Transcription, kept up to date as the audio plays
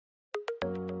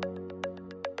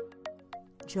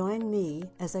Join me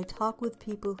as I talk with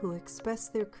people who express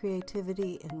their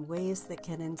creativity in ways that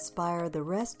can inspire the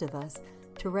rest of us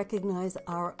to recognize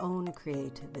our own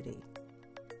creativity.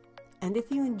 And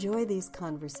if you enjoy these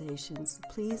conversations,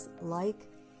 please like,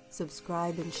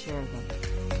 subscribe, and share them.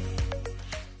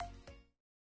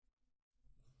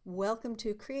 Welcome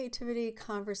to Creativity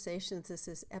Conversations. This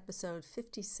is episode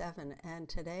 57, and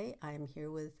today I am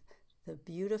here with the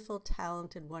beautiful,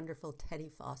 talented, wonderful Teddy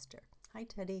Foster. Hi,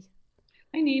 Teddy.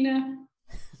 Hi, Nina.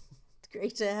 It's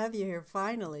great to have you here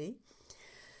finally.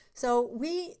 So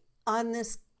we, on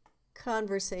this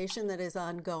conversation that is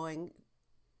ongoing,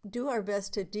 do our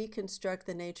best to deconstruct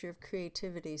the nature of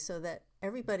creativity so that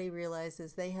everybody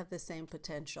realizes they have the same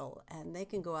potential and they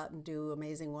can go out and do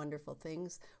amazing, wonderful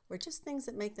things, or just things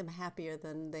that make them happier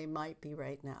than they might be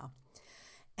right now.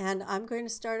 And I'm going to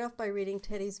start off by reading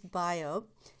Teddy's bio,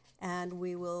 and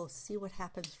we will see what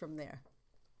happens from there.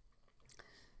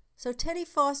 So Teddy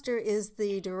Foster is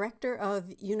the director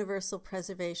of Universal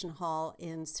Preservation Hall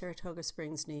in Saratoga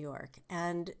Springs, New York.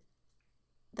 And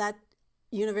that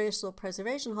Universal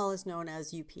Preservation Hall is known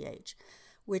as UPH,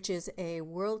 which is a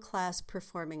world-class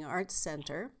performing arts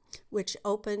center, which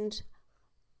opened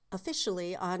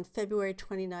officially on February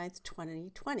 29th,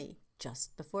 2020,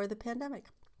 just before the pandemic.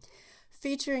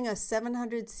 Featuring a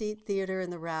 700-seat theater in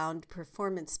the round,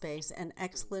 performance space, and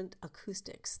excellent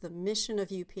acoustics. The mission of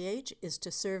UPH is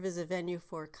to serve as a venue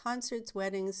for concerts,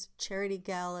 weddings, charity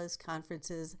galas,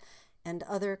 conferences, and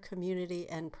other community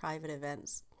and private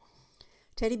events.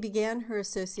 Teddy began her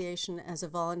association as a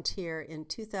volunteer in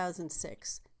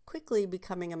 2006, quickly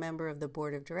becoming a member of the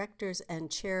board of directors and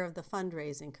chair of the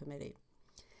fundraising committee.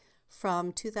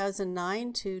 From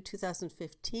 2009 to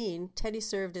 2015, Teddy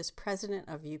served as president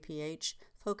of UPH,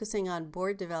 focusing on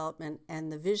board development and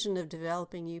the vision of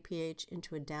developing UPH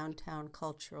into a downtown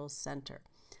cultural center.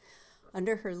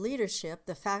 Under her leadership,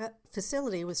 the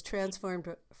facility was transformed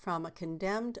from a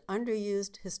condemned,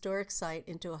 underused historic site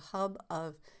into a hub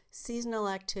of seasonal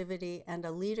activity and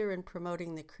a leader in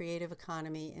promoting the creative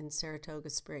economy in Saratoga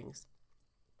Springs.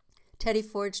 Teddy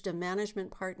forged a management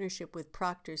partnership with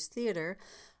Proctor's Theater,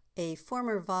 a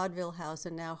former vaudeville house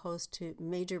and now host to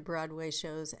major Broadway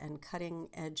shows and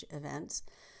cutting-edge events.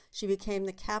 She became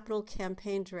the capital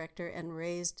campaign director and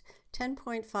raised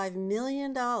 $10.5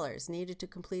 million needed to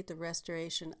complete the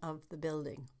restoration of the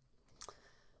building.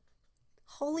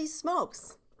 Holy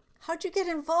smokes! How'd you get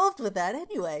involved with that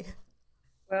anyway?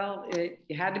 Well,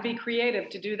 you had to be creative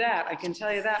to do that. I can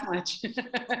tell you that much.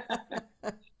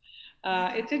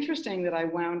 It's interesting that I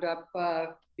wound up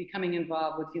becoming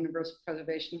involved with Universal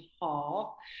Preservation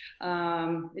Hall.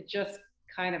 It just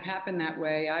kind of happened that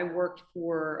way. I worked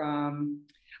for,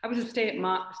 I was a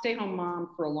stay-at-home mom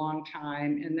for a long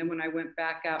time. And then when I went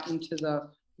back out into the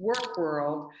work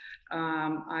world,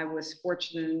 I was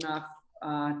fortunate enough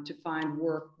to find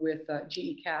work with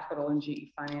GE Capital and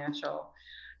GE Financial.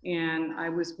 And I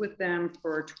was with them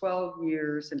for 12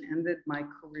 years and ended my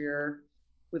career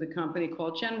with a company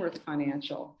called Genworth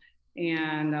Financial.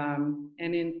 And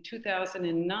in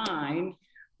 2009,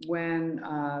 when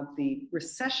the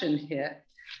recession hit,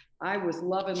 I was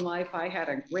loving life. I had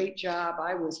a great job.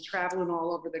 I was traveling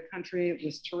all over the country. It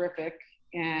was terrific.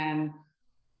 And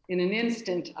in an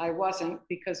instant, I wasn't,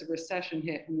 because the recession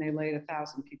hit and they laid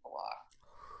 1,000 people off.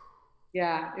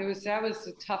 Yeah, that was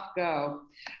a tough go,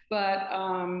 but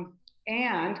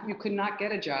and you could not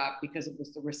get a job because it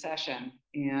was the recession,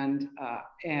 and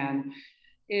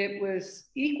it was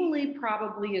equally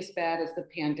probably as bad as the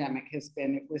pandemic has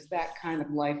been. It was that kind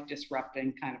of life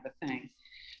disrupting kind of a thing.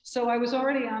 So I was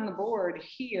already on the board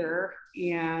here,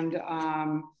 and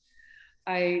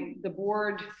the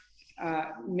board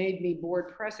made me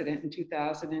board president in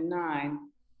 2009,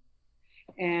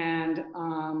 and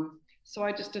so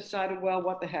I just decided, well,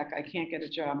 what the heck, I can't get a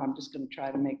job. I'm just going to try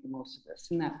to make the most of this.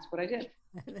 And that's what I did.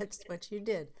 That's what you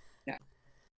did. Yeah.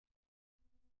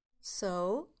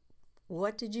 So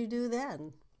what did you do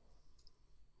then?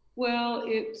 Well,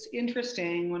 it's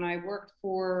interesting. When I worked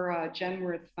for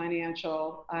Genworth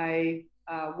Financial, I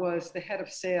was the head of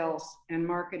sales and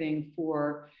marketing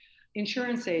for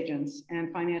insurance agents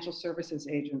and financial services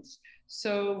agents.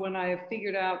 So when I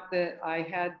figured out that I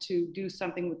had to do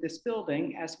something with this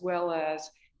building, as well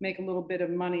as make a little bit of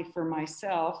money for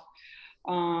myself,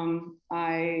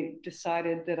 I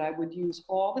decided that I would use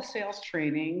all the sales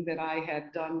training that I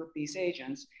had done with these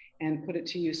agents and put it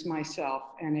to use myself,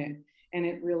 and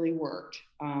it really worked.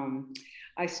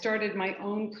 I started my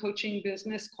own coaching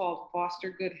business called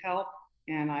Foster Good Health,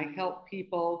 and I help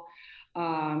people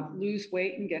lose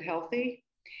weight and get healthy.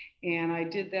 And I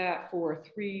did that for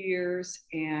 3 years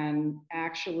and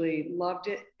actually loved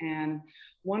it. And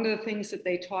one of the things that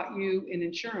they taught you in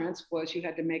insurance was you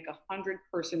had to make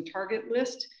 100-person target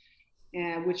list,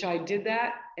 and which I did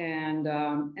that. And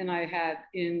I had,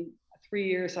 in 3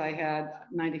 years, I had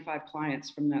 95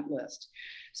 clients from that list.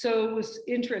 So it was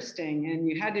interesting, and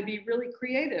you had to be really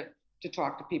creative to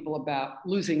talk to people about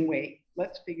losing weight.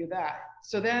 Let's figure that.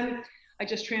 So then I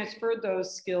just transferred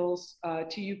those skills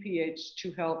to UPH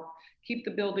to help keep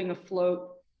the building afloat,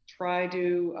 try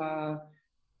to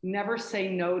never say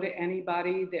no to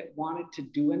anybody that wanted to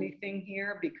do anything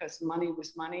here, because money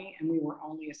was money and we were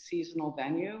only a seasonal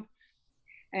venue.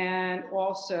 And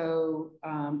also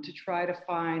to try to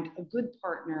find a good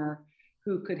partner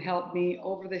who could help me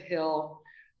over the hill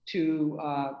to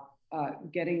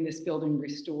getting this building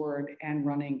restored and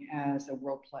running as a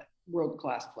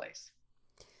world-class place.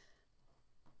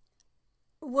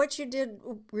 What you did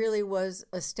really was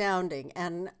astounding.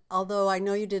 And although I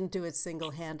know you didn't do it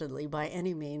single-handedly by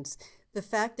any means, the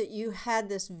fact that you had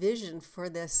this vision for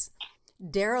this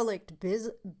derelict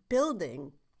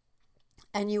building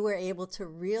and you were able to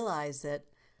realize it,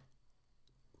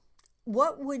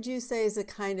 what would you say is a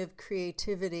kind of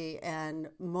creativity and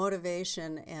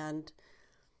motivation and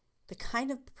the kind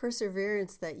of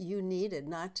perseverance that you needed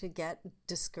not to get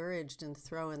discouraged and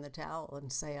throw in the towel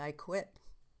and say, I quit?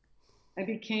 I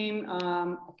became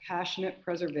a passionate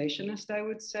preservationist, I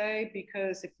would say,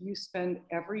 because if you spend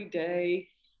every day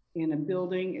in a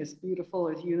building as beautiful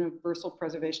as Universal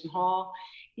Preservation Hall,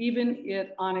 even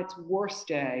on its worst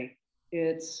day,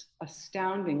 it's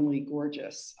astoundingly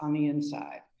gorgeous on the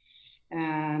inside.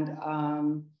 And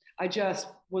I just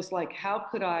was like, how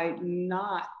could I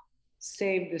not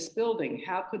save this building?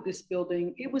 How could this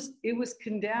building, it was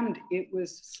condemned, it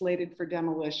was slated for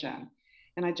demolition,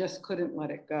 and I just couldn't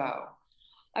let it go.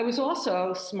 I was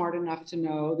also smart enough to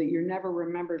know that you're never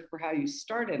remembered for how you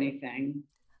start anything,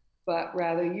 but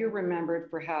rather you're remembered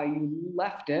for how you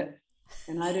left it.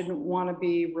 And I didn't want to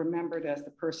be remembered as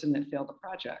the person that failed the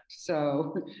project.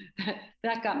 So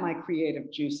that got my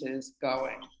creative juices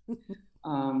going.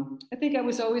 I think I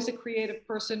was always a creative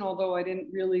person, although I didn't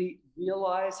really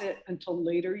realize it until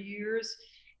later years.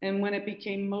 And when it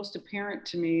became most apparent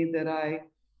to me that I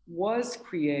was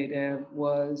creative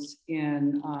was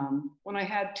in when I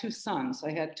had two sons.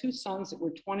 I had two sons that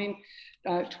were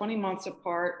 20 months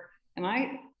apart, and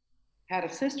I had a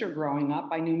sister growing up.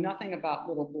 I knew nothing about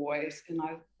little boys, and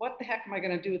what the heck am I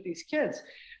going to do with these kids?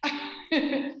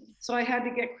 So I had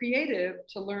to get creative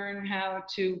to learn how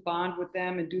to bond with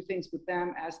them and do things with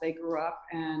them as they grew up.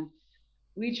 And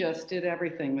we just did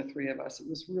everything, the three of us. It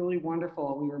was really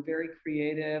wonderful. We were very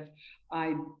creative.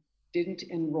 I didn't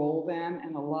enroll them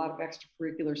in a lot of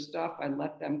extracurricular stuff. I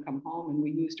let them come home and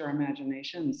we used our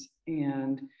imaginations.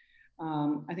 And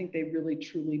I think they really,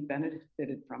 truly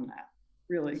benefited from that,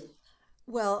 really.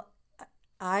 Well,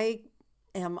 I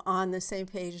am on the same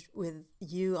page with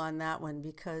you on that one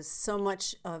because so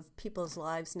much of people's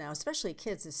lives now, especially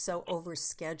kids, is so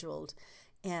overscheduled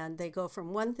and they go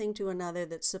from one thing to another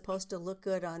that's supposed to look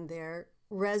good on their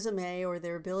resume or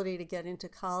their ability to get into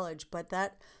college, but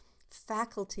that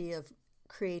faculty of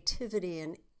creativity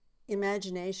and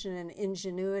imagination and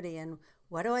ingenuity and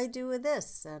what do I do with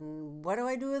this and what do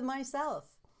I do with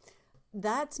myself,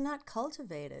 that's not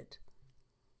cultivated.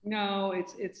 No,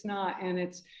 it's not. And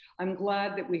I'm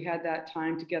glad that we had that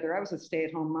time together. I was a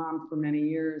stay-at-home mom for many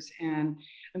years, and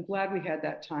I'm glad we had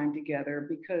that time together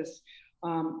because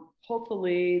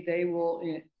hopefully they will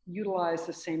utilize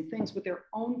the same things with their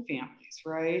own families,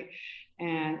 right?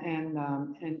 And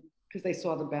because they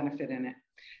saw the benefit in it.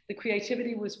 The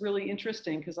creativity was really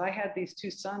interesting because I had these two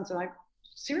sons, and I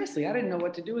didn't know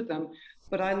what to do with them,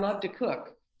 but I love to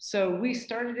cook. So we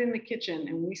started in the kitchen,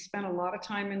 and we spent a lot of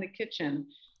time in the kitchen.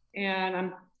 And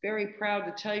I'm very proud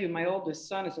to tell you, my oldest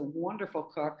son is a wonderful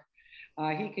cook.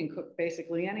 He can cook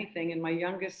basically anything. And my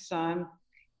youngest son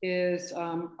is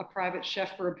a private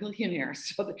chef for a billionaire.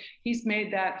 So he's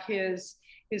made that his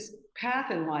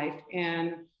path in life.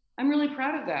 And I'm really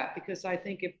proud of that because I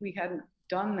think if we hadn't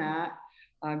done that,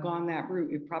 gone that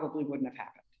route, it probably wouldn't have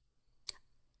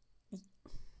happened.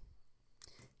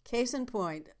 Case in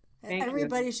point, Thank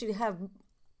everybody you. should have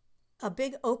a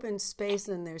big open space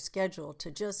in their schedule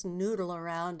to just noodle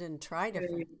around and try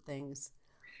different things.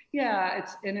 Yeah,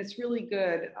 it's really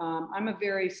good. I'm a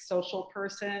very social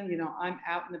person. You know, I'm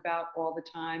out and about all the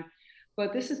time.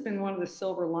 But this has been one of the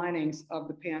silver linings of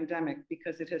the pandemic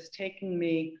because it has taken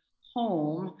me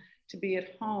home to be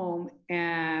at home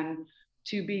and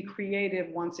to be creative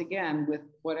once again with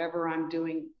whatever I'm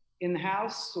doing in the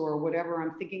house or whatever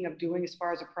I'm thinking of doing as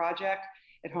far as a project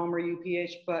at home or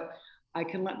UPH. But I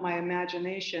can let my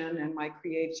imagination and my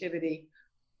creativity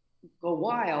go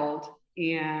wild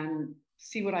and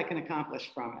see what I can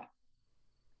accomplish from it.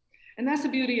 And that's the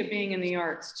beauty of being in the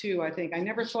arts too. I think I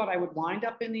never thought I would wind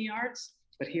up in the arts,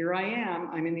 but here I am.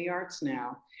 I'm in the arts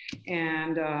now,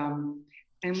 and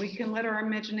and we can let our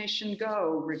imagination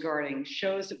go regarding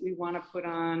shows that we want to put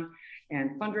on,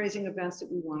 and fundraising events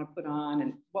that we want to put on,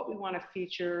 and what we want to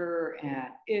feature. And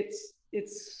it's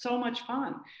so much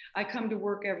fun. I come to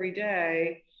work every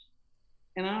day,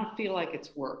 and I don't feel like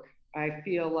it's work. I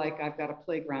feel like I've got a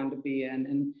playground to be in,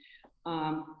 and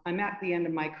I'm at the end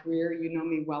of my career. You know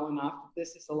me well enough.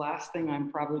 This is the last thing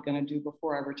I'm probably going to do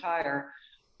before I retire.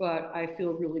 But I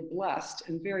feel really blessed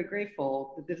and very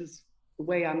grateful that this is the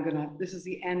way this is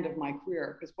the end of my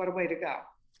career, because what a way to go.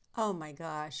 Oh my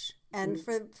gosh. And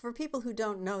for people who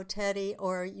don't know Teddy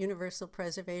or Universal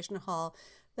Preservation Hall,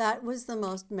 that was the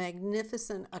most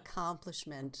magnificent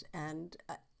accomplishment. And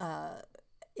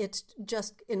it's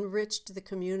just enriched the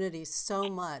community so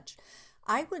much.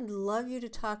 I would love you to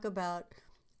talk about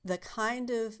the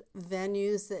kind of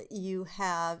venues that you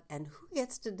have and who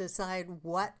gets to decide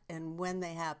what and when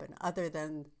they happen, other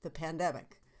than the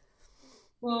pandemic.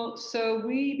 Well, so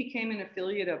we became an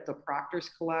affiliate of the Proctors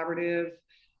Collaborative.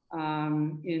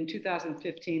 In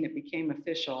 2015, it became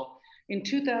official. In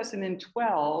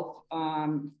 2012,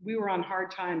 we were on hard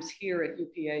times here at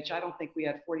UPH. I don't think we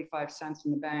had 45 cents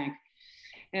in the bank.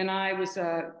 And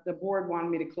the board wanted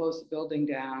me to close the building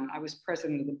down. I was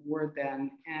president of the board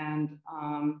then. And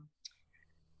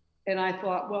I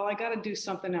thought, well, I got to do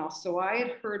something else. So I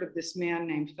had heard of this man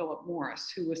named Philip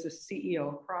Morris, who was the CEO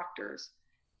of Proctor's.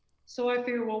 So I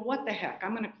figured, well, what the heck?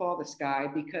 I'm going to call this guy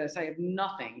because I have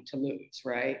nothing to lose,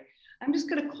 right? I'm just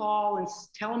going to call and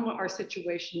tell him what our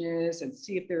situation is and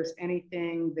see if there's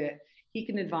anything that he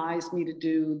can advise me to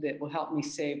do that will help me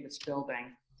save this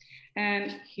building.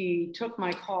 And he took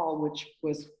my call, which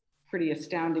was pretty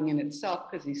astounding in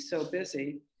itself because he's so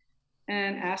busy,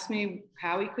 and asked me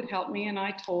how he could help me. And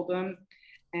I told him,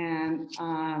 and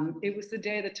it was the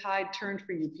day the tide turned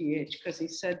for UPH, because he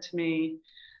said to me,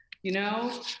 you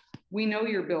know, we know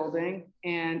your building,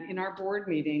 and in our board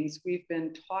meetings, we've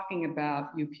been talking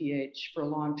about UPH for a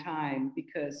long time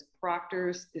because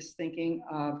Proctor's is thinking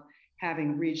of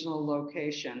having regional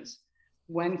locations.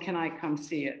 When can I come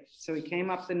see it? So he came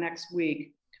up the next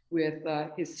week with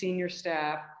his senior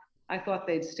staff. I thought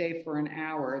they'd stay for an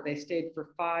hour. They stayed for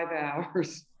 5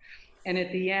 hours. And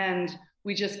at the end,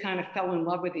 we just kind of fell in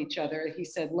love with each other. He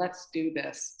said, let's do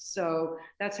this. So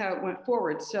that's how it went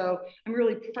forward. So I'm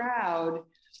really proud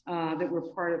that we're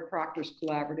part of Proctor's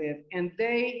Collaborative. And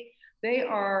they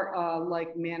are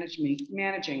like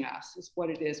managing us is what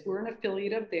it is. We're an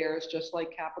affiliate of theirs, just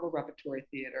like Capitol Repertory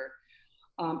Theater.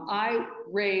 I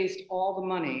raised all the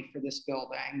money for this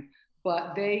building,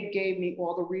 but they gave me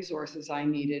all the resources I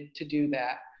needed to do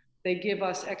that. They give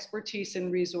us expertise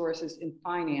and resources in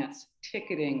finance,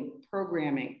 ticketing,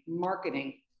 programming,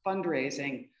 marketing,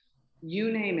 fundraising,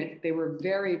 you name it. They were a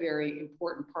very, very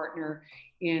important partner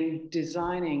in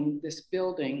designing this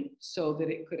building so that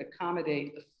it could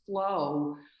accommodate the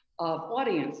flow of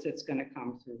audience that's going to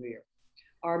come through here.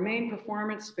 Our main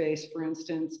performance space, for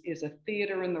instance, is a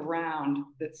theater in the round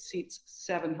that seats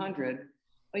 700.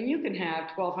 But you can have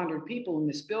 1,200 people in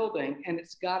this building, and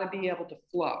it's got to be able to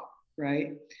flow,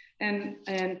 right?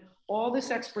 And all this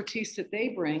expertise that they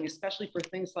bring, especially for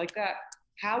things like that,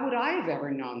 how would I have ever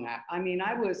known that? I mean,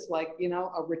 I was like, you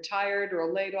know, a retired or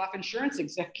a laid off insurance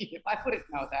executive. I wouldn't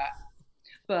know that.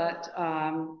 But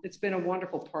it's been a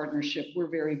wonderful partnership. We're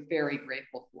very, very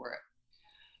grateful for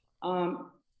it.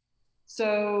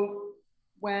 So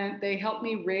when they helped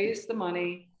me raise the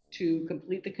money to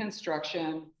complete the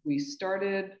construction, we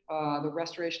started the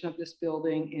restoration of this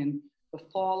building in the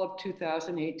fall of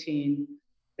 2018.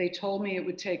 They told me it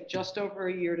would take just over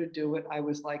a year to do it. I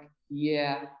was like,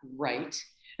 yeah, right.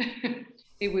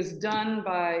 It was done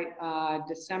by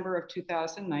December of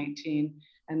 2019.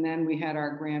 And then we had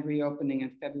our grand reopening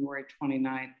on February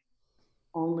 29th,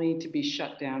 only to be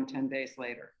shut down 10 days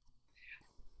later.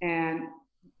 And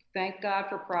thank God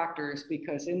for Proctor's,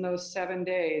 because in those 7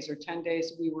 days or 10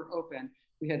 days we were open,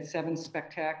 we had 7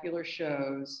 spectacular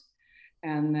shows.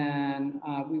 And then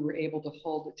we were able to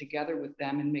hold it together with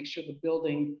them and make sure the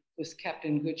building was kept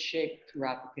in good shape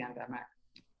throughout the pandemic.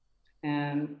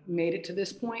 And made it to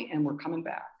this point, and we're coming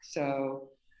back. So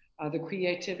the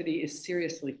creativity is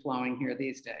seriously flowing here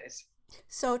these days.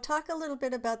 So talk a little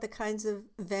bit about the kinds of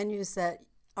venues that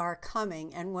are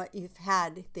coming and what you've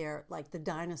had there, like the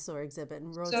dinosaur exhibit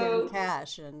and Rosanne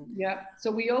Cash. And yeah,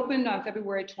 so we opened on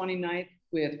February 29th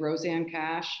with Rosanne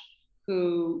Cash,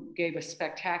 who gave a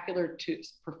spectacular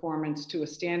performance to a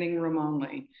standing room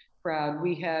only crowd.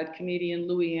 We had comedian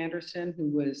Louis Anderson, who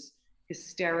was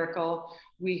hysterical.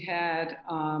 We had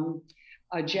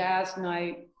a jazz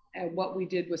night. And what we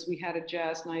did was we had a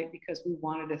jazz night because we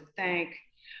wanted to thank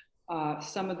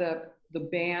some of the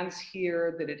bands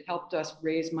here that had helped us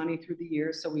raise money through the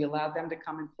years. So we allowed them to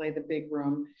come and play the big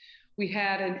room. We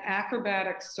had an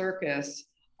acrobatic circus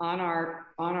on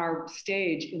our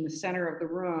stage in the center of the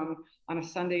room on a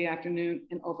Sunday afternoon,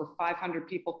 and over 500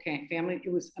 people came, family.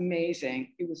 It was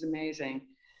amazing. It was amazing.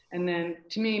 And then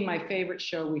to me, my favorite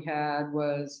show we had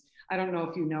was, I don't know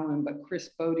if you know him, but Chris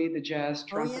Bode, the jazz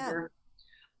trumpeter.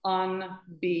 Oh, yeah.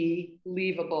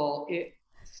 Unbelievable.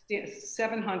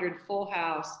 700 full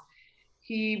house.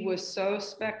 He was so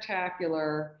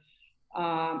spectacular.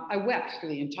 I wept for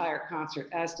the entire concert,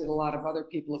 as did a lot of other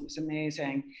people. It was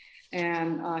amazing.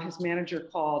 And his manager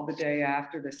called the day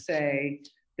after to say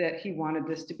that he wanted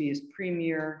this to be his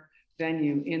premier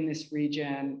venue in this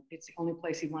region. It's the only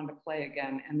place he wanted to play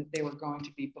again, and that they were going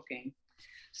to be booking.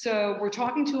 So we're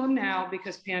talking to him now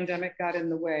because pandemic got in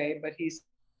the way, but he's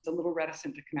a little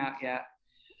reticent to come out yet.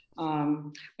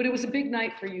 But it was a big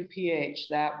night for UPH.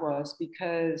 That was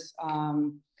because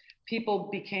people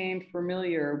became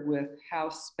familiar with how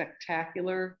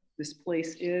spectacular this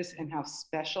place is and how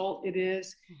special it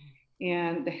is.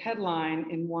 And the headline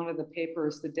in one of the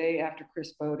papers the day after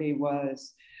Chris Bode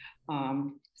was,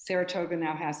 Saratoga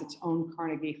now has its own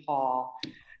Carnegie Hall.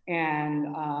 And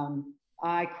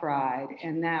I cried,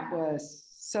 and that was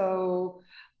so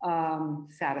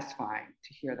satisfying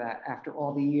to hear that after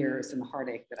all the years and the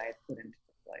heartache that I had put into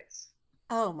the place.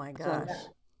 Oh my gosh. So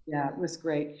yeah, it was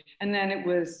great. And then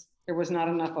there was not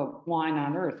enough of wine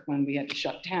on earth when we had to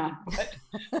shut down.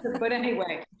 But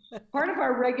anyway, part of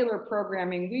our regular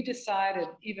programming, we decided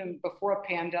even before a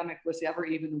pandemic was ever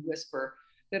even a whisper,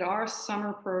 that our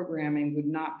summer programming would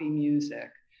not be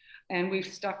music. And we've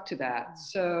stuck to that.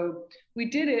 So we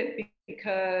did it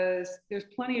because there's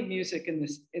plenty of music in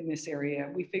this area.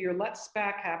 We figure let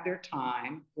SPAC have their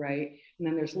time, right? And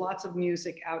then there's lots of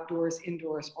music outdoors,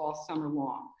 indoors, all summer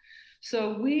long.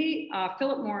 So we,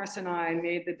 Philip Morris and I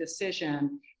made the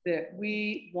decision that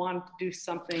we want to do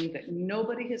something that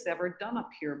nobody has ever done up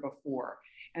here before.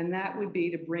 And that would be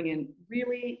to bring in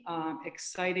really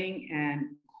exciting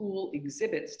and cool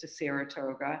exhibits to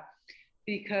Saratoga,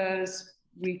 because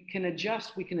we can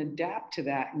adjust, we can adapt to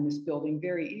that in this building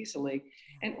very easily.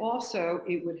 And also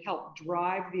it would help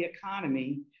drive the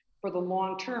economy for the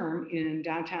long term in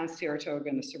downtown Saratoga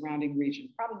and the surrounding region,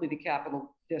 probably the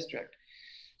Capital District.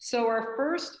 So our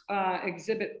first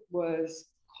exhibit was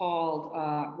called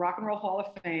Rock and Roll Hall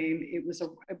of Fame. It was a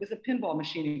pinball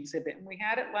machine exhibit, and we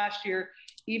had it last year,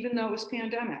 even though it was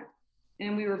pandemic.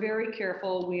 And we were very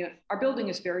careful. Our building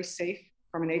is very safe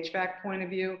from an HVAC point of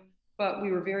view, but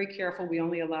we were very careful. We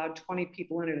only allowed 20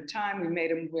 people in at a time. We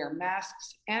made them wear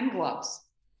masks and gloves.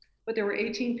 But there were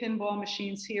 18 pinball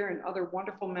machines here and other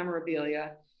wonderful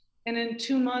memorabilia. And in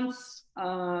 2 months,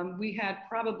 we had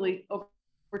probably over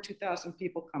 2,000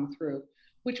 people come through,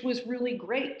 which was really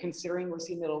great considering it was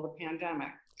the middle of the pandemic.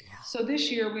 Yeah. So this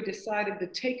year we decided to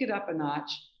take it up a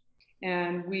notch,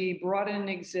 and we brought in an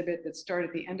exhibit that started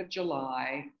at the end of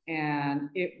July, and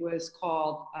it was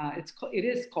called, it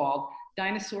is called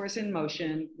Dinosaurs in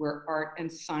Motion, Where Art and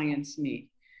Science Meet.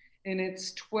 And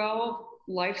it's 12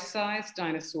 life-size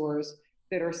dinosaurs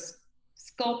that are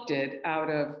sculpted out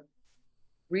of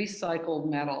recycled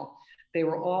metal. They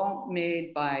were all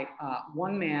made by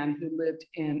one man who lived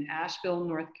in Asheville,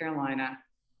 North Carolina.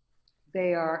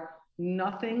 They are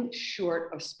nothing short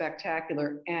of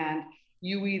spectacular, and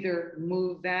you either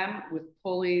move them with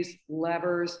pulleys,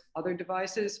 levers, other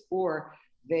devices, or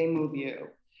they move you.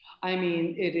 I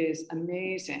mean, it is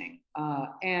amazing.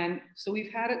 And so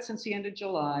we've had it since the end of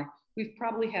July. We've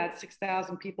probably had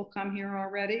 6,000 people come here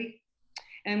already,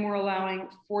 and we're allowing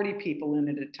 40 people in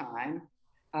at a time.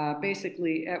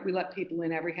 Basically, we let people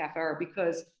in every half hour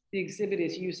because the exhibit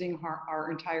is using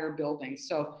our entire building.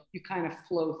 So you kind of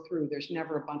flow through. There's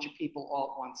never a bunch of people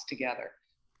all at once together.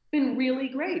 Been really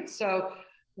great. So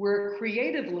we're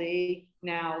creatively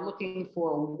now looking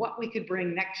for what we could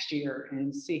bring next year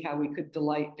and see how we could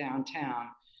delight downtown.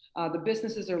 The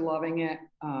businesses are loving it.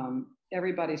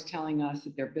 Everybody's telling us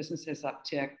that their business has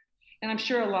uptick. And I'm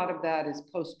sure a lot of that is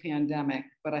post-pandemic,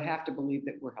 but I have to believe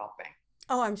that we're helping.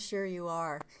 Oh, I'm sure you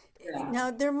are. Yeah.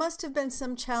 Now, there must have been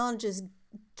some challenges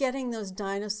getting those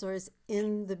dinosaurs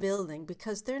in the building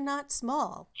because they're not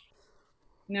small.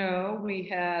 No, we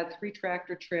had 3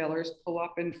 tractor trailers pull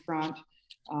up in front,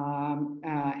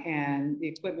 and the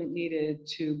equipment needed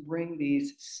to bring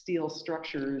these steel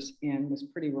structures in was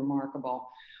pretty remarkable.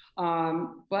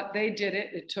 But they did it.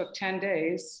 It took 10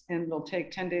 days, and it'll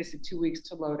take 10 days to 2 weeks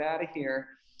to load out of here.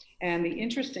 And the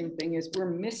interesting thing is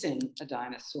we're missing a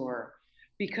dinosaur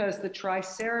because the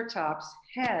Triceratops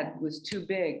head was too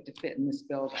big to fit in this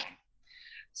building.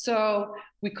 So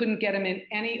we couldn't get him in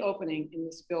any opening in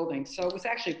this building. So it was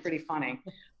actually pretty funny.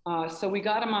 So we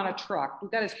got him on a truck. We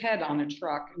got his head on a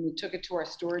truck and we took it to our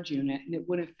storage unit and it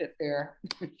wouldn't fit there.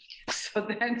 So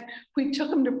then we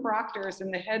took him to Proctor's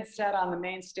and the head sat on the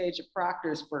main stage at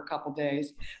Proctor's for a couple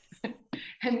days.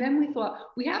 And then we thought,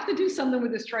 we have to do something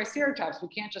with this Triceratops. We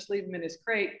can't just leave him in his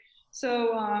crate.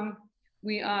 So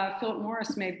Philip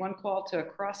Morris made one call to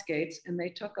Crossgates and they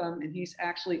took him and he's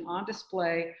actually on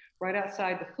display right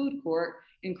outside the food court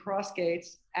in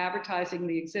Crossgates advertising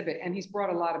the exhibit. And he's brought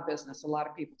a lot of business. A lot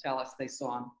of people tell us they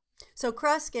saw him. So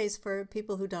Crossgates, for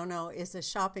people who don't know, is a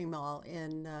shopping mall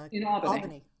in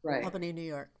Albany. Right. Albany, New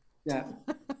York. Yeah.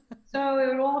 So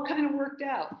it all kind of worked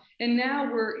out. And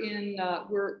now we're in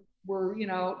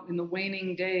the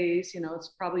waning days, it's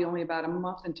probably only about a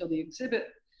month until the exhibit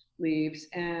leaves.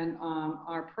 And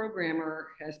our programmer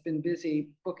has been busy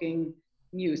booking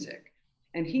music.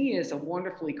 And he is a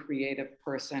wonderfully creative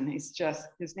person.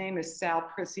 His name is Sal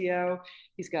Priscio.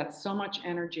 He's got so much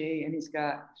energy and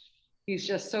he's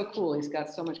just so cool. He's got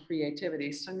so much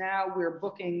creativity. So now we're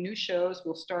booking new shows.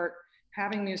 We'll start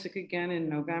having music again in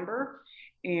November.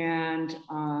 And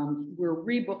we're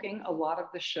rebooking a lot of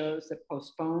the shows that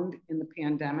postponed in the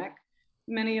pandemic.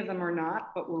 Many of them are not,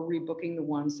 but we're rebooking the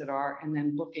ones that are and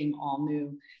then booking all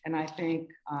new. And I think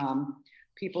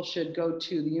people should go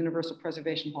to the Universal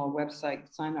Preservation Hall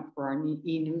website, sign up for our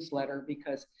e-newsletter,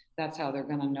 because that's how they're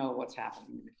going to know what's happening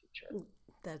in the future.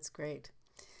 That's great.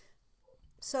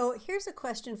 So here's a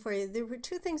question for you. There were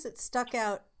two things that stuck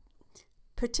out,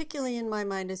 particularly in my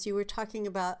mind, as you were talking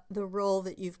about the role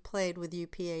that you've played with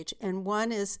UPH. And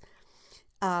one is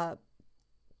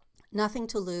nothing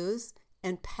to lose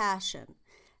and passion.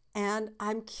 And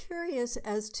I'm curious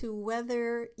as to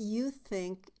whether you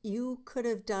think you could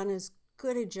have done as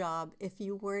good a job if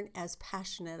you weren't as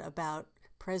passionate about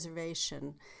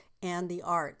preservation and the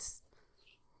arts.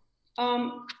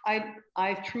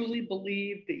 I truly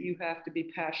believe that you have to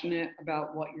be passionate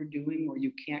about what you're doing or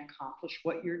you can't accomplish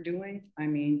what you're doing. I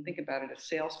mean, think about it. A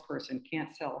salesperson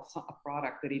can't sell a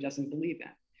product that he doesn't believe in.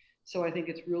 So I think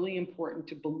it's really important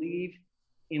to believe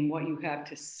in what you have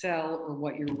to sell or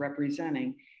what you're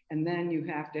representing. And then you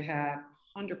have to have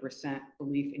 100%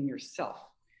 belief in yourself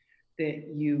that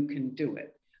you can do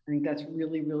it. I think that's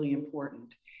really, really important.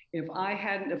 If I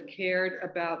hadn't have cared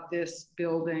about this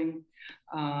building,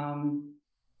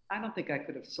 I don't think I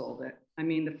could have sold it. I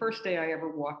mean, the first day I ever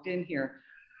walked in here,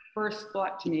 first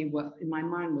thought to me in my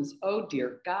mind was, oh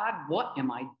dear God, what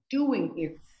am I doing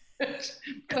here?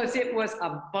 Because it was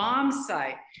a bomb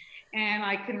site. And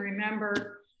I can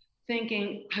remember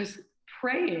thinking, I was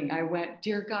praying, I went,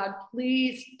 dear God,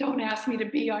 please don't ask me to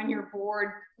be on your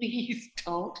board. Please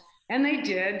don't. And they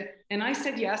did. And I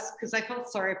said yes, because I felt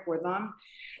sorry for them.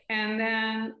 And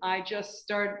then I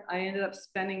ended up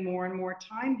spending more and more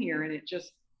time here, and it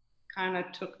just kind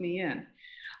of took me in.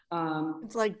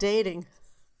 It's like dating.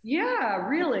 Yeah,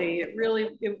 really,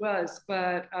 it was.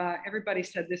 But everybody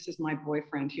said, this is my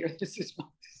boyfriend here. This is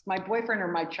my boyfriend or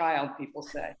my child, people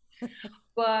say.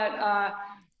 But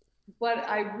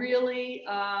I really,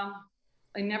 I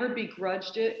never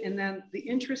begrudged it. And then the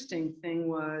interesting thing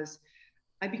was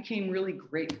I became really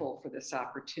grateful for this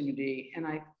opportunity. And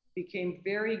I became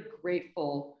very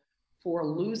grateful for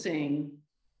losing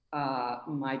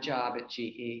my job at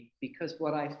GE, because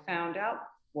what I found out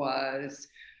was,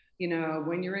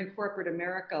 when you're in corporate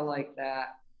America like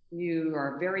that, you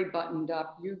are very buttoned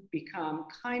up. You become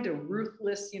kind of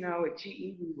ruthless. At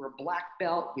GE, we were black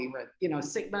belt, we were,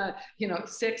 Sigma,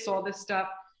 6, all this stuff.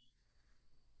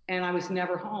 And I was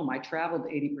never home. I traveled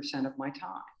 80% of my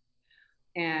time.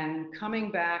 And coming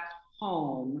back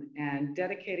home and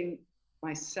dedicating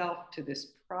myself to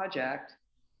this project,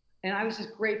 and I was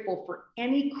just grateful for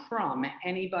any crumb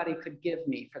anybody could give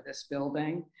me for this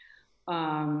building.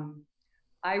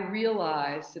 I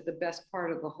realized that the best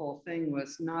part of the whole thing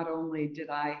was not only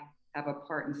did I have a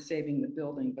part in saving the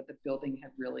building, but the building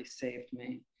had really saved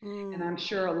me. And I'm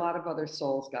sure a lot of other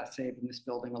souls got saved in this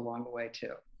building along the way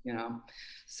too,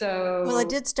 So. Well, it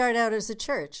did start out as a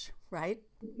church, right?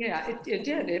 Yeah, it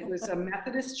did. It was a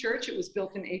Methodist church. It was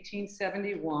built in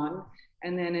 1871.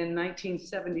 And then in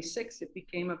 1976, it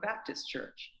became a Baptist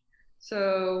church.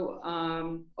 So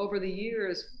over the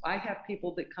years, I have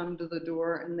people that come to the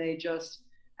door and they just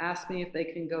ask me if they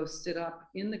can go sit up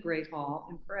in the Great Hall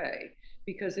and pray,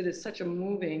 because it is such a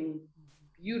moving,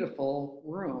 beautiful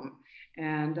room.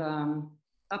 And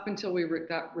Up until we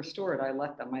got restored, I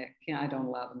let them. I don't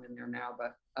allow them in there now,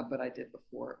 but I did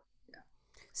before. Yeah.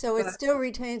 So it But still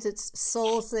retains its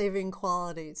soul-saving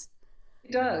qualities.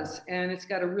 it does, and it's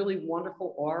got a really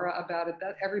wonderful aura about it.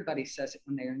 That everybody says it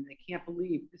when they're and they can't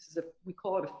believe this is we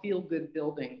call it a feel-good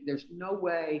building. There's no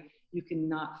way you can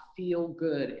not feel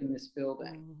good in this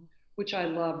building, which I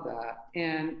love that.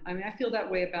 And I mean, I feel that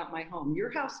way about my home.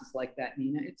 Your house is like that,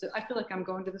 Nina. I feel like I'm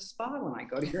going to the spa when I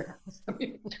go to your house. I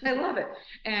mean, I love it.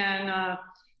 And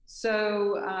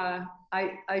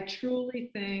I truly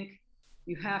think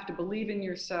you have to believe in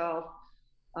yourself.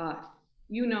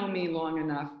 You know me long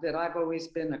enough that I've always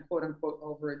been a quote unquote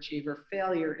overachiever.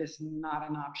 Failure is not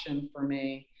an option for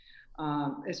me.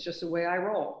 It's just the way I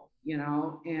roll, you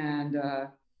know, and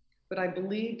but I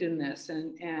believed in this,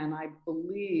 and I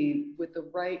believe with the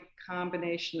right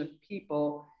combination of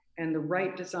people and the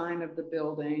right design of the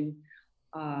building,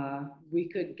 we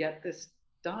could get this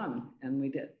done, and we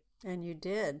did. And you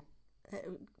did.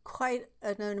 Quite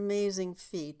an amazing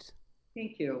feat.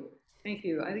 Thank you. Thank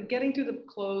you. I think getting through the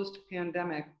closed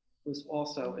pandemic was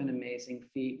also an amazing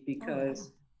feat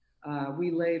because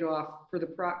we laid off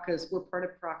because we're part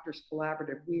of Proctor's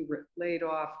Collaborative. We laid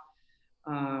off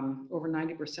over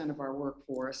 90% of our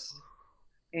workforce.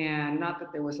 And not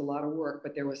that there was a lot of work,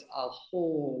 but there was a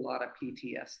whole lot of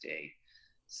PTSD.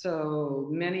 So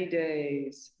many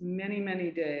days,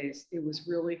 many days, it was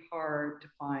really hard to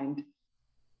find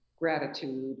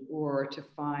gratitude or to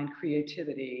find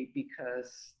creativity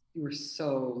because you were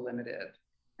so limited.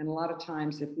 And a lot of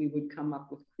times if we would come up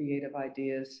with creative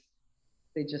ideas,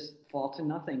 they just fall to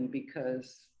nothing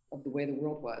because of the way the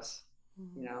world was,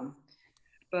 you know.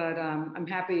 But I'm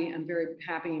very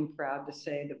happy and proud to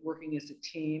say that working as a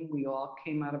team, we all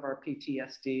came out of our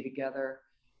PTSD together.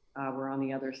 We're on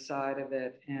the other side of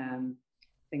it, and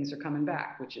things are coming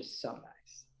back, which is so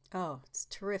nice. Oh, it's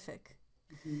terrific.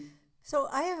 So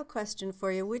I have a question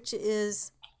for you, which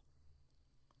is,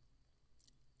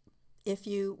 if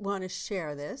you want to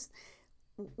share this,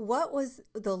 what was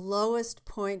the lowest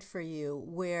point for you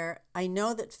where I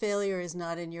know that failure is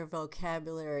not in your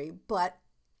vocabulary, but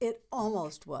it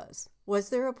almost was? Was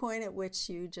there a point at which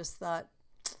you just thought,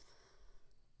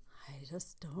 I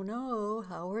just don't know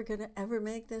how we're going to ever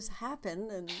make this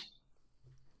happen, and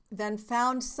then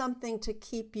found something to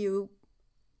keep you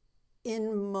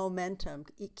in momentum,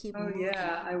 keep moving?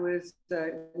 Yeah, it was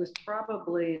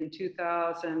probably in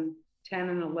 2010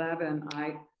 and 11.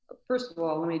 First of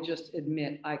all, let me just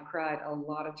admit, I cried a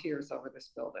lot of tears over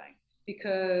this building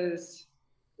because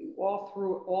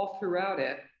all throughout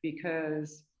it,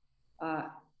 because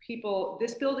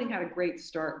this building had a great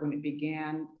start when it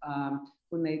began,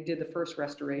 when they did the first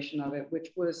restoration of it, which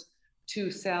was to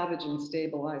salvage and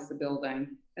stabilize the building.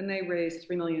 And they raised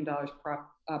 $3 million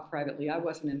privately. I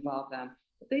wasn't involved then,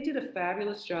 but they did a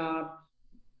fabulous job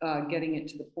getting it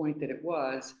to the point that it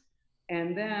was.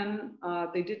 And then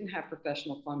they didn't have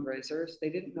professional fundraisers. They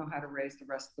didn't know how to raise the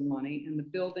rest of the money. And the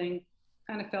building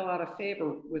kind of fell out of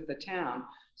favor with the town.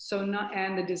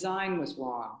 And the design was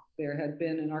wrong. There had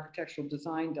been an architectural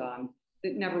design done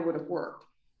that never would have worked.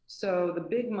 So the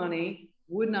big money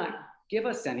would not give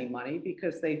us any money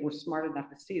because they were smart enough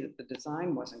to see that the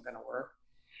design wasn't going to work.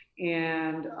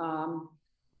 And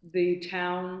the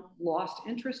town lost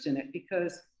interest in it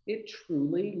because it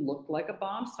truly looked like a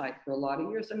bomb site for a lot of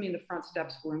years. I mean, the front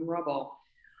steps were in rubble.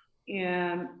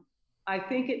 And I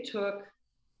think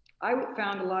I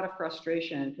found a lot of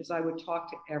frustration because I would talk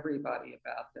to everybody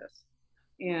about this.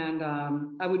 And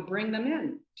I would bring them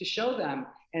in to show them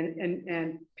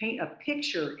and paint a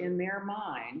picture in their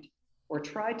mind, or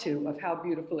try to, of how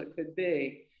beautiful it could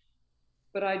be.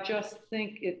 But I just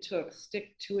think it took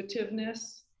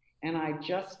stick-to-itiveness, and I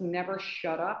just never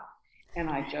shut up, and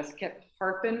I just kept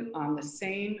harping on the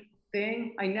same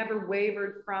thing. I never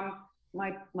wavered from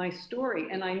my story,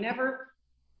 and I never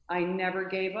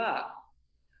gave up.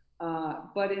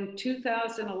 But in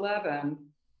 2011,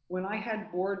 when I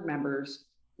had board members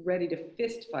ready to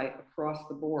fist fight across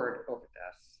the board over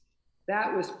this,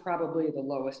 that was probably the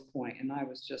lowest point. And I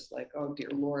was just like, oh dear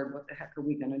Lord, what the heck are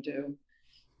we gonna do?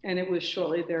 And it was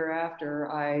shortly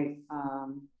thereafter, I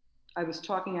was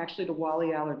talking actually to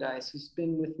Wally Allardyce, who's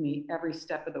been with me every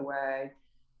step of the way.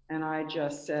 And I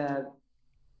just said,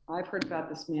 I've heard about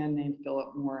this man named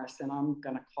Philip Morris, and I'm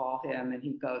gonna call him. And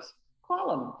he goes,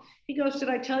 call him. He goes, did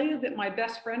I tell you that my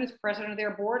best friend is president of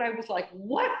their board? I was like,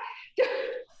 what?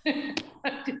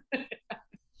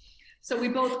 So we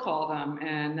both called him,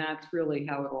 and that's really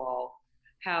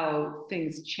how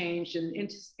things changed in an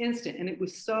instant. And it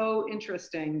was so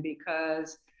interesting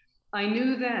because I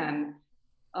knew then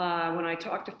when I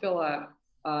talked to Philip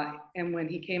and when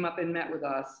he came up and met with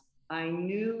us, I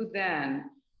knew then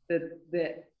that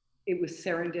it was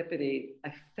serendipity.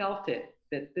 I felt it,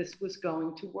 that this was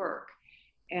going to work.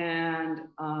 And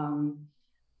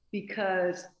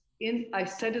because I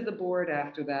said to the board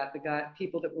after that,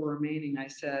 people that were remaining, I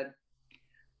said,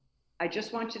 I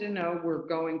just want you to know we're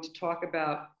going to talk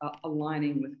about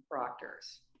aligning with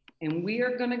Proctor's. And we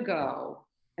are going to go,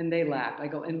 and they laughed. I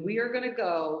go, and we are going to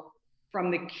go from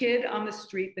the kid on the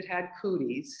street that had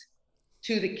cooties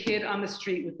to the kid on the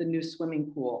street with the new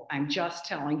swimming pool. I'm just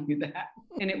telling you that.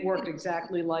 And it worked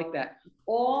exactly like that.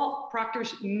 All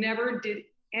Proctor's never did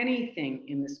anything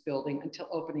in this building until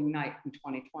opening night in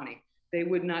 2020. They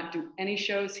would not do any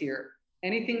shows here.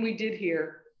 Anything we did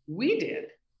here, we did,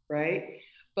 right?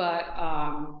 But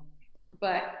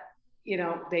you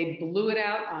know, they blew it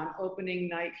out on opening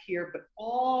night here, but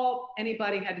all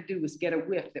anybody had to do was get a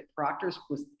whiff that Proctor's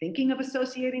was thinking of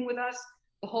associating with us.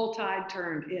 The whole tide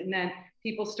turned, and then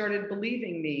people started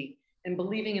believing me and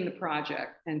believing in the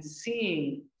project and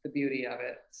seeing the beauty of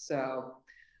it. So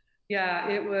yeah,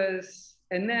 it was.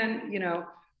 And then, you know,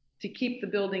 to keep the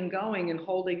building going and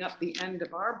holding up the end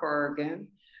of our bargain,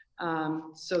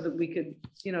 so that we could,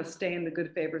 you know, stay in the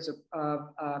good favors of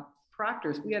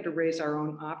Proctor's, we had to raise our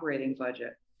own operating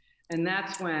budget. And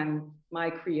that's when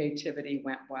my creativity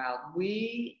went wild.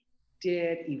 We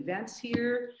did events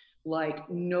here like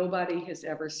nobody has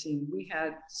ever seen. We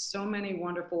had so many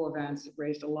wonderful events that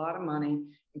raised a lot of money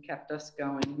and kept us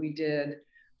going. We did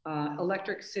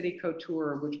Electric City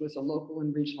Couture, which was a local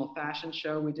and regional fashion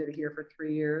show. We did it here for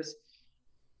 3 years.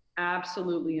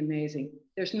 Absolutely amazing.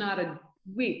 There's not a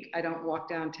week I don't walk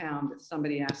downtown that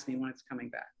somebody asks me when it's coming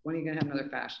back. When are you going to have another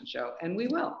fashion show? And we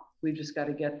will. We've just got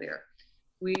to get there.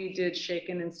 We did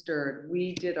Shaken and Stirred.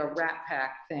 We did a Rat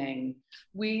Pack thing.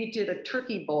 We did a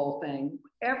turkey bowl thing.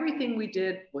 Everything we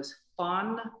did was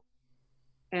fun.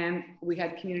 And we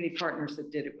had community partners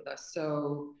that did it with us.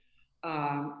 So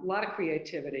a lot of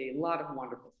creativity, a lot of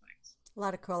wonderful things. A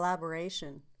lot of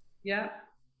collaboration. Yeah.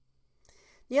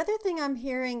 The other thing I'm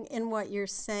hearing in what you're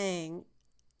saying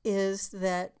is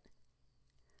that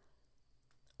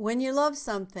when you love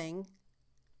something,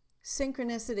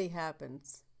 synchronicity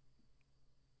happens.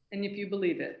 And if you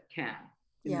believe it, can.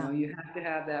 You Yeah. know, you have to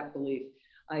have that belief.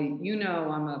 You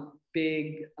know, I'm a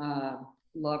big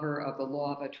lover of the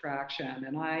law of attraction,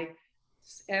 and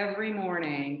every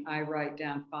morning I write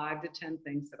down 5 to 10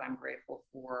 things that I'm grateful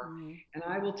for. Mm-hmm. And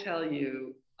I will tell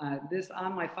you, this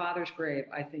on my father's grave,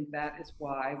 I think that is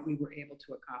why we were able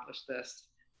to accomplish this,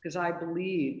 because I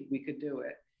believed we could do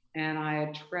it. And I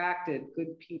attracted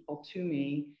good people to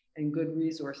me and good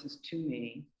resources to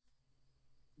me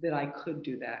that I could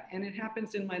do that. And it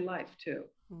happens in my life too.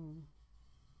 Mm.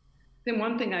 Then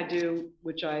one thing I do,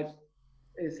 which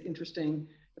is interesting,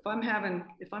 if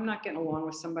I'm not getting along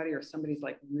with somebody or somebody's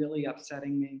like really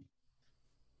upsetting me,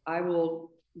 I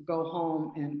will go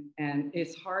home and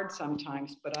it's hard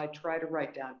sometimes, but I try to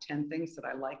write down 10 things that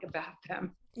I like about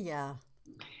them. Yeah.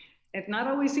 It's not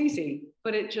always easy,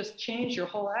 but it just changed your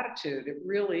whole attitude. It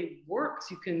really works.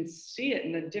 You can see it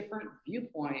in a different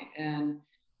viewpoint. And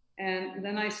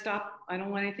then I stop. I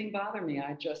don't let anything bother me.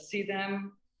 I just see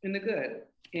them in the good.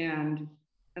 And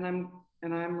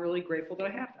I'm really grateful that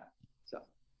I have that. So.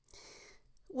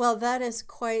 Well, that is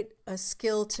quite a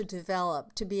skill to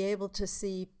develop, to be able to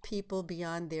see people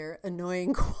beyond their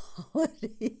annoying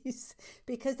qualities,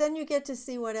 because then you get to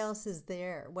see what else is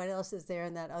there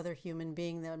in that other human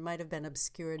being that might have been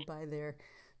obscured by their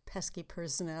pesky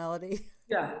personality.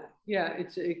 Yeah.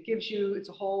 It's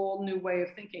a whole new way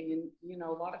of thinking. And, you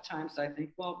know, a lot of times I think,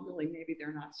 well, really, maybe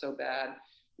they're not so bad,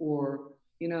 or,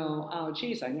 you know, oh,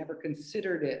 geez, I never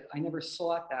considered it. I never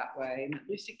saw it that way. And at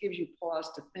least it gives you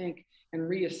pause to think and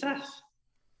reassess.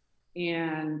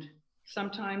 And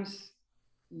sometimes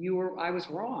I was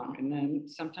wrong, and then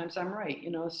sometimes I'm right, you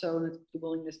know, so the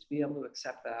willingness to be able to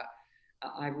accept that.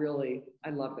 I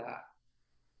love that.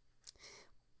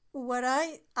 What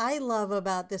I love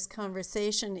about this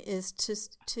conversation is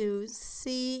to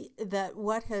see that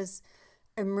what has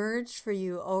emerged for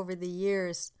you over the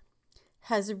years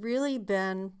has really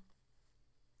been,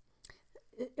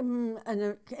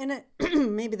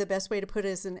 maybe the best way to put it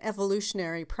is an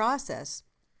evolutionary process.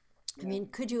 Yeah. I mean,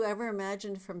 could you ever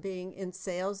imagine from being in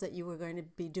sales that you were going to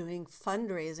be doing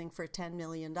fundraising for $10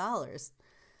 million?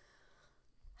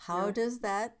 How does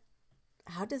that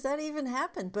even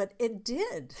happen? But it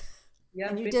did. Yeah,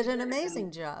 and you did an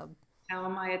amazing job. How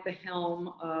am I at the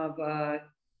helm of a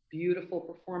beautiful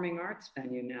performing arts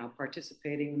venue now,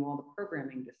 participating in all the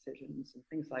programming decisions and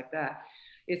things like that?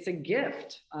 It's a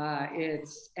gift.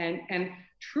 And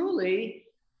truly,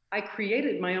 I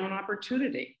created my own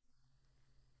opportunity.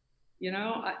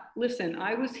 Listen,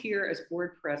 I was here as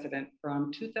board president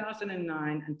from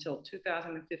 2009 until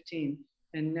 2015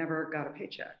 and never got a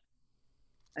paycheck.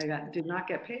 Did not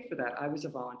get paid for that. I was a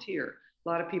volunteer. A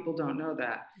lot of people don't know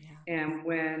that. Yeah. And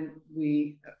when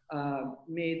we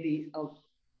made the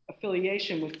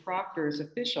affiliation with Proctor's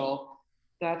official,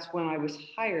 that's when I was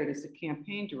hired as the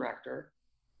campaign director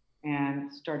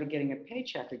and started getting a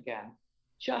paycheck again,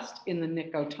 just in the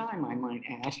nick of time, I might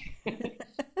add.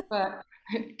 but,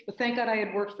 but thank God I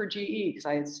had worked for GE because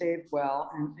I had saved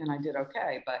well and I did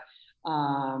okay.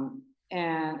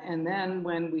 And then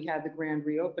when we had the grand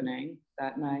reopening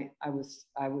that night, I was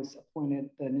appointed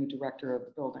the new director of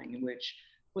the building, which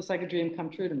was like a dream come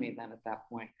true to me then at that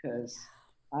point, because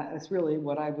it's really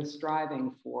what I was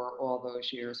striving for all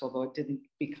those years, although it didn't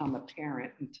become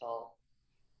apparent until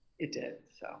it did.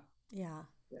 So Yeah.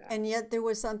 yeah. And yet there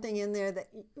was something in there that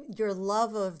your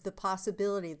love of the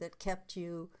possibility that kept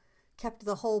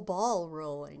the whole ball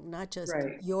rolling, not just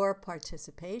Right. your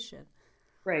participation.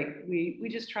 Right. We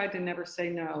just tried to never say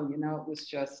no. It was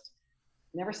just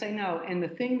never say no. And the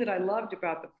thing that I loved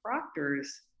about the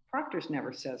Proctor's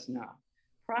never says no.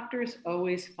 Proctor's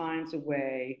always finds a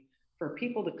way for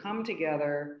people to come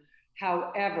together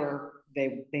however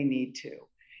they need to.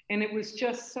 And it was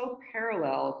just so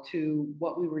parallel to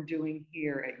what we were doing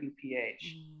here at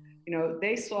UPH.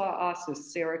 They saw us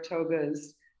as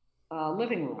Saratoga's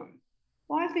living room.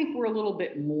 Well, I think we're a little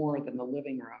bit more than the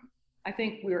living room. I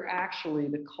think we're actually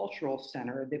the cultural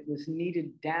center that was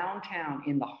needed downtown,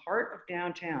 in the heart of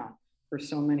downtown, for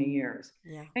so many years.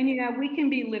 Yeah. And yeah, we can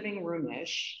be living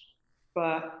roomish,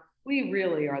 but we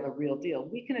really are the real deal.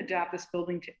 We can adapt this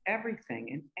building to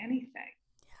everything and anything.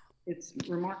 Yeah. It's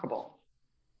remarkable.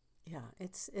 Yeah,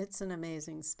 it's an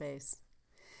amazing space.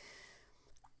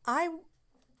 I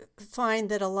find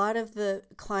that a lot of the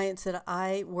clients that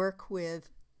I work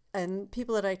with and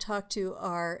people that I talk to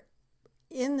are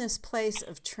in this place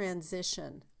of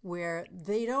transition where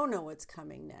they don't know what's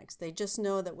coming next. They just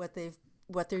know that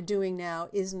what they're doing now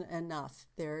isn't enough.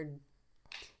 They're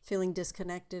feeling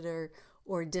disconnected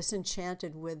or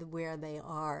disenchanted with where they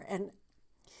are. And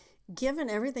given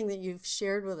everything that you've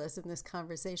shared with us in this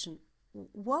conversation,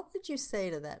 what would you say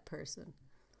to that person?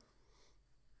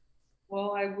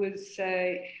 Well, I would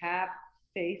say have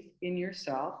faith in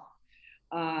yourself.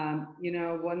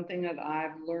 One thing that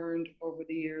I've learned over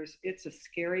the years, it's a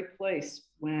scary place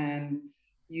when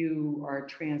you are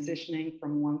transitioning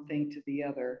from one thing to the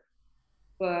other.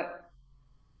 But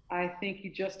I think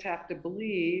you just have to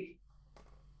believe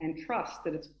and trust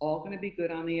that it's all going to be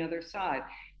good on the other side,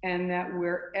 and that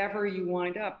wherever you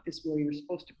wind up is where you're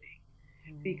supposed to be.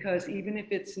 Because even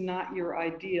if it's not your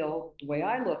ideal, the way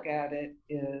I look at it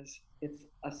is it's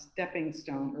a stepping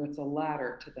stone, or it's a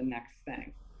ladder to the next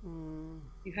thing.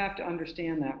 You have to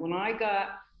understand that. When I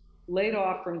got laid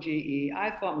off from GE,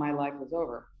 I thought my life was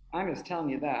over. I'm just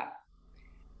telling you that.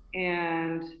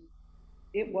 And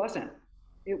it wasn't.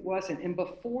 It wasn't. And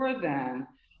before then,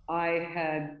 I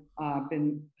had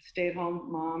been a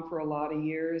stay-at-home mom for a lot of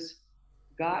years,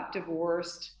 got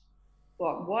divorced,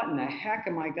 thought, what in the heck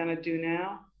am I going to do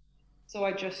now? So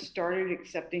I just started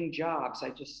accepting jobs.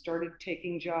 I just started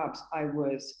taking jobs. I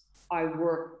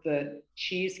worked the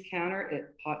cheese counter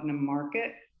at Putnam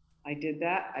Market. I did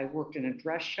that. I worked in a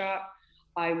dress shop.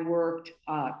 I worked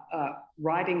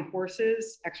riding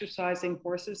horses, exercising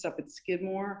horses up at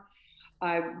Skidmore.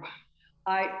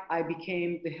 I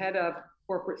became the head of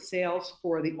corporate sales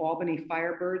for the Albany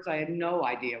Firebirds. I had no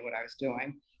idea what I was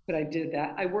doing, but I did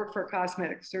that. I worked for a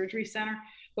cosmetic surgery center.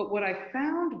 But what I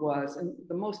found was, and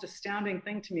the most astounding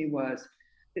thing to me was,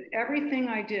 that everything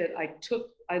I did,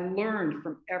 I learned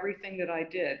from everything that I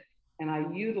did, and I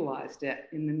utilized it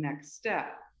in the next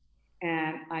step.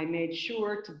 And I made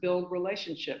sure to build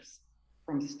relationships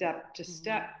from step to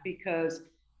step, because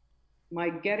my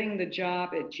getting the job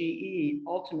at GE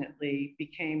ultimately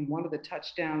became one of the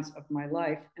touchdowns of my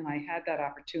life. And I had that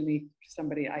opportunity for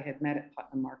somebody I had met at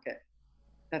Putnam Market.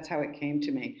 That's how it came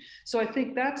to me. So I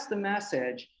think that's the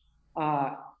message.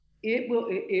 It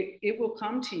will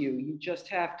come to you. You just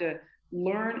have to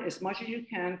learn as much as you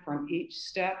can from each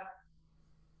step.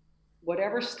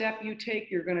 Whatever step you take,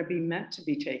 you're going to be meant to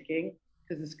be taking,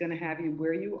 because it's going to have you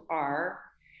where you are,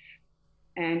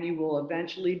 and you will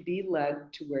eventually be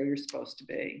led to where you're supposed to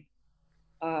be.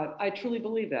 I truly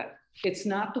believe that. It's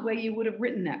not the way you would have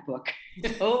written that book.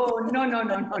 Oh, no.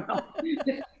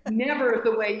 Never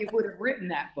the way you would have written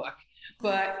that book.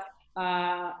 But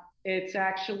it's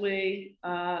actually,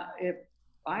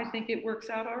 I think it works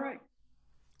out all right.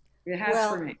 It has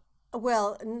for me.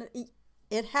 Well,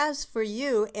 it has for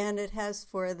you, and it has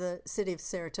for the city of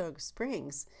Saratoga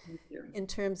Springs Thank you. in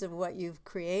terms of what you've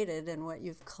created and what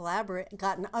you've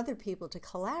gotten other people to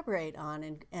collaborate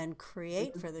on and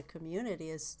create for the community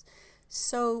is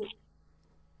so,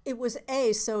 it was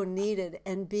A, so needed,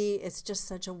 and B, it's just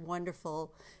such a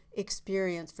wonderful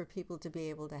experience for people to be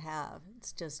able to have.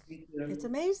 It's just, Thank it's you.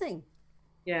 amazing.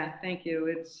 Yeah, thank you.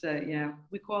 It's yeah,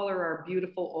 we call her our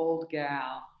beautiful old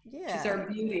gal. She's Yeah. our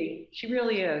beauty. She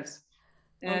really is.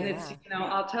 Oh, And it's, yeah.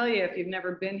 I'll tell you, if you've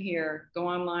never been here, go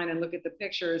online and look at the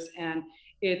pictures. And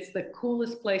it's the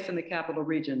coolest place in the capital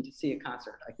region to see a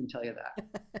concert. I can tell you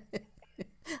that.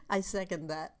 I second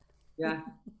that. Yeah,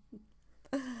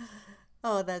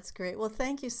 Oh, that's great. Well,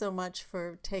 thank you so much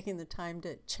for taking the time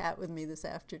to chat with me this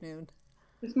afternoon.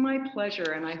 it's my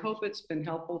pleasure. And I hope it's been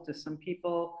helpful to some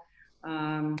people.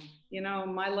 Um,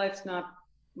 my life's not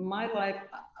my life.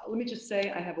 Let me just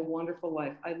say, I have a wonderful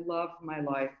life. I love my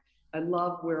life. I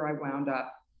love where I wound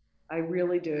up. I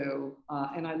really do.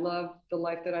 And I love the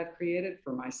life that I've created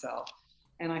for myself.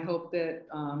 And I hope that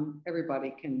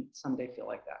everybody can someday feel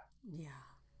like that. Yeah.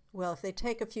 Well, if they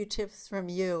take a few tips from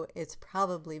you, it's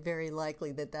probably very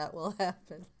likely that that will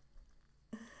happen.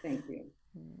 Thank you.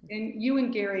 And you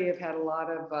and Gary have had a lot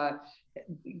of,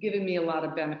 given me a lot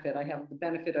of benefit. I have the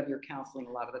benefit of your counseling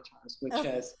a lot of the times, which Oh,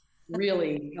 has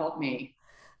really helped me.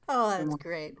 oh, that's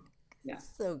great. Yeah.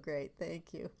 So great.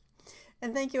 Thank you.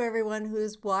 And thank you, everyone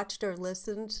who's watched or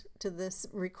listened to this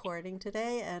recording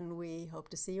today. And we hope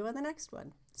to see you on the next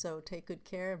one. So take good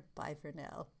care. Bye for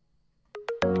now.